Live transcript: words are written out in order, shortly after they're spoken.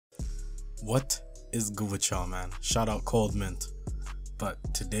What is good with y'all, man? Shout out Cold Mint. But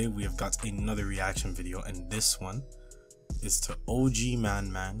today we have got another reaction video, and this one is to OG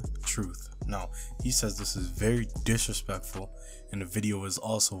ManMan Truth. Now, he says this is very disrespectful, and the video is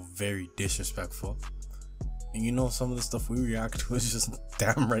also very disrespectful. And you know, some of the stuff we react to is just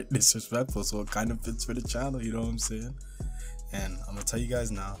damn right disrespectful, so it kind of fits for the channel, you know what I'm saying? And I'm gonna tell you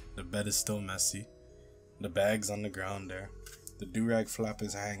guys now, the bed is still messy. The bag's on the ground there. The do-rag flap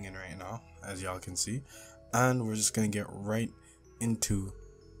is hanging right now, as y'all can see. And we're just gonna get right into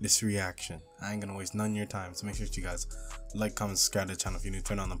this reaction. I ain't gonna waste none of your time, so make sure you guys like, comment, subscribe to the channel if you're new,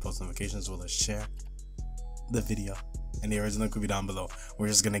 turn on the post notifications, as well as share the video. And the original could be down below. We're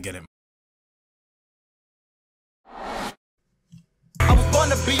just gonna get it. I was born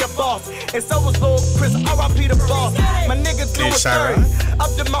to be a boss, and so was Lil Chris, R.I.P. the boss. My nigga do a third,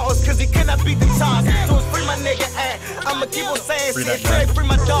 up the mountains, cause he cannot beat the toss. So it's free my nigga, and I'ma keep on saying, free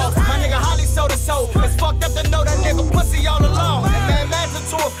my dog. My nigga Holly sold his soul, it's fucked up to know that nigga pussy all alone. And man, imagine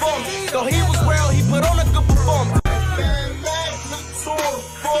to a form, though he was real, he put on a good performance.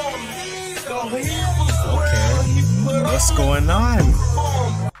 What's going on?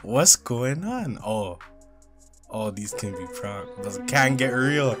 What's going on? Oh, these can be props, but it can get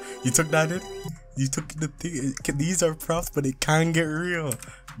real. You took that in? You took the thing. These are props, but it can get real.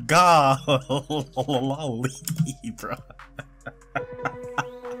 Golly, bro.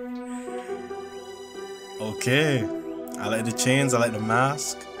 Okay, I like the chains. I like the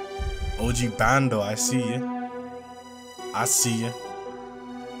mask. OG Bando, I see you. I see you.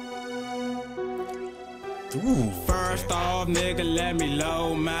 Ooh, First off, nigga, let me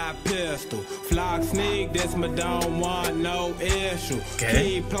load my pistol. Flock sneak, this my don't want no issue.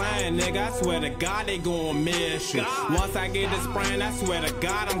 Keep playing, nigga, I swear to God they gon' miss you. Once I get this sprain, I swear to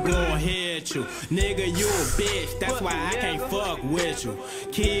God I'm gon' hit you. Nigga, you a bitch, that's why I can't fuck with you.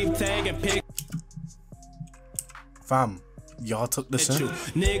 Keep taking pics. Fam, y'all took this in?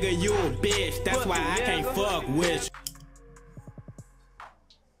 Nigga, you a bitch, that's why I can't fuck with you.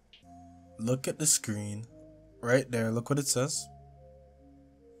 Look at the screen. Right there, look what it says.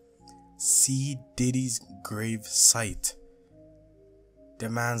 See Diddy's grave site. The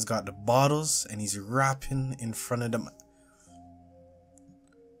man's got the bottles and he's rapping in front of them.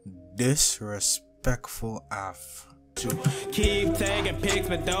 Disrespectful AF. Keep taking pics,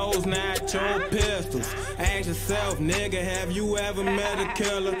 but those not your pistols. Ask yourself, nigga, have you ever met a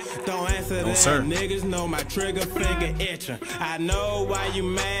killer? Don't answer that, sir. Niggas know my trigger finger itching. I know why you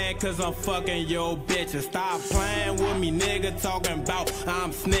mad, cause I'm fucking your bitches. Stop playing with me, nigga, talking about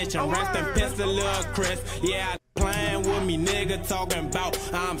I'm snitching. Rest in peace to Lil Chris, yeah. Playing with me, nigga, talking about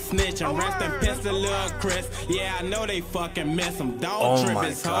I'm snitching. Rest in peace to Lil Chris, yeah, I know they fucking miss him. Don't trip,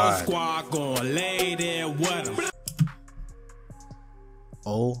 his whole squad gon' lay there with him.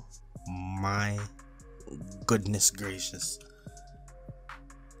 Oh my goodness gracious.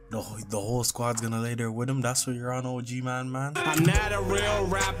 The whole squad's gonna lay there with him. That's what you're on, OG ManMan. I'm not a real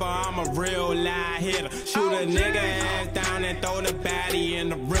rapper, I'm a real lie hitter. Shoot a nigga ass down and throw the baddie in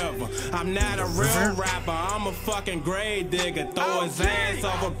the river. I'm not a real rapper, I'm a fucking grave digger. Throw his ass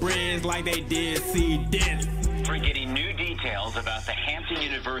off a bridge like they did C. Diddy. We're getting new details about the Hampton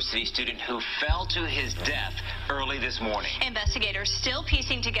University student who fell to his death early this morning. Investigators still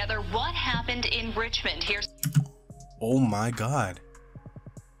piecing together what happened in Richmond. Here's... Oh my God.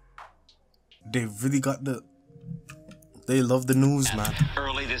 They really got the... They love the news, man.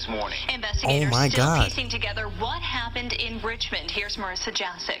 Early this morning. Investigators still piecing together what happened in Richmond. Here's Marissa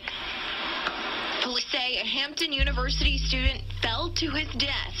Jasic. Police say a Hampton University student fell to his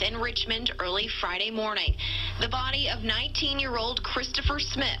death in Richmond early Friday morning. The body of 19-year-old Christopher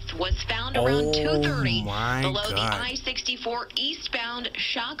Smith was found around 2:30 below the I-64 eastbound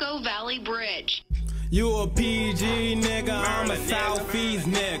Chaco Valley Bridge. You a PG nigga, I'm a Southeast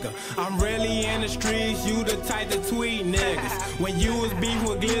nigga. I'm really in the streets, you the type to tweet niggas. When you was beef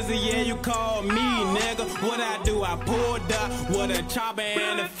with Glizzy, yeah, you called me nigga. What I do, I pulled up with a chopper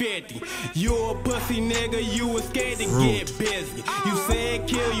and a 50. You a pussy nigga, you was scared to get busy. You said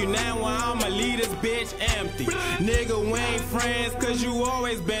kill you, now I'ma leave this bitch empty. Nigga, we ain't friends, cause you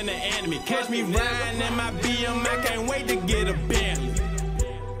always been the enemy. Catch me riding in my BM, I can't wait to get a Bentley.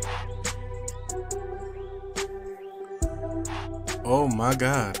 Oh my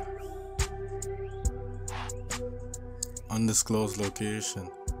God. Undisclosed location.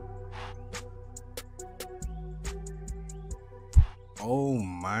 Oh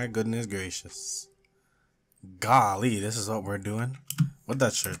my goodness gracious. Golly, this is what we're doing. What'd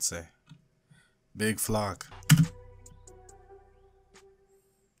that shirt say? Big flock.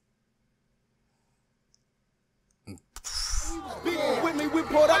 with me, we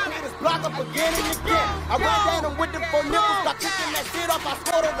pulled up, hit his block up again and again. I ran down him with the 4 nipples, got kicking that shit off. I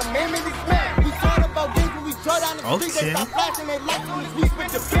scored on the man in his man. We talked about things when we tore down the street. They start flashing their lights when we spit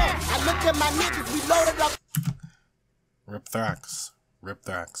the pen. I looked at my niggas, we loaded up. Rip Thrax. Rip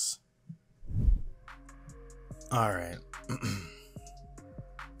Thrax. Alright.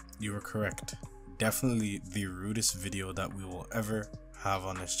 You were correct. Definitely the rudest video that we will ever have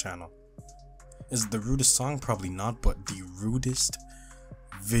on this channel. Is it the rudest song? Probably not, but the rudest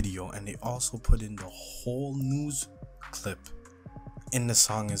video. And they also put in the whole news clip in the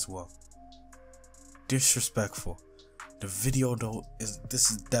song as well. Disrespectful. The video though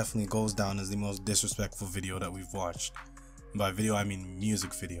this definitely goes down as the most disrespectful video that we've watched. By video I mean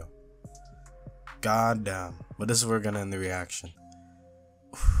music video. God damn. But this is where we're gonna end the reaction.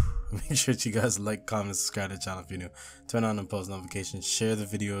 Make sure that you guys like, comment, subscribe to the channel if you're new. Turn on the post notifications, share the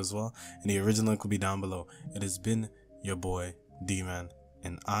video as well, and the original link will be down below. It has been your boy D-Man,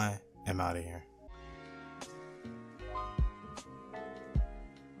 and I am out of here.